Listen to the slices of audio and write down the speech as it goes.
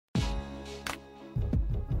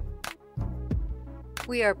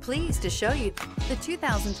We are pleased to show you the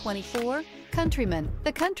 2024 Countryman.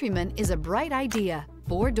 The Countryman is a bright idea.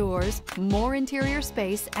 4 doors, more interior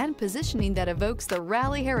space, and positioning that evokes the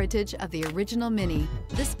rally heritage of the original Mini.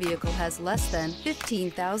 This vehicle has less than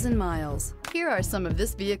 15,000 miles. Here are some of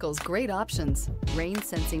this vehicle's great options: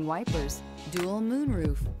 rain-sensing wipers, dual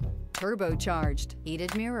moonroof, turbocharged,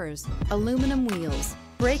 heated mirrors, aluminum wheels,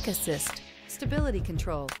 brake assist, stability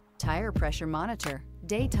control, tire pressure monitor,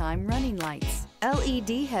 daytime running lights,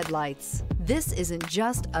 LED headlights. This isn't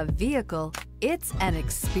just a vehicle, it's an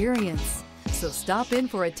experience. So stop in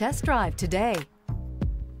for a test drive today.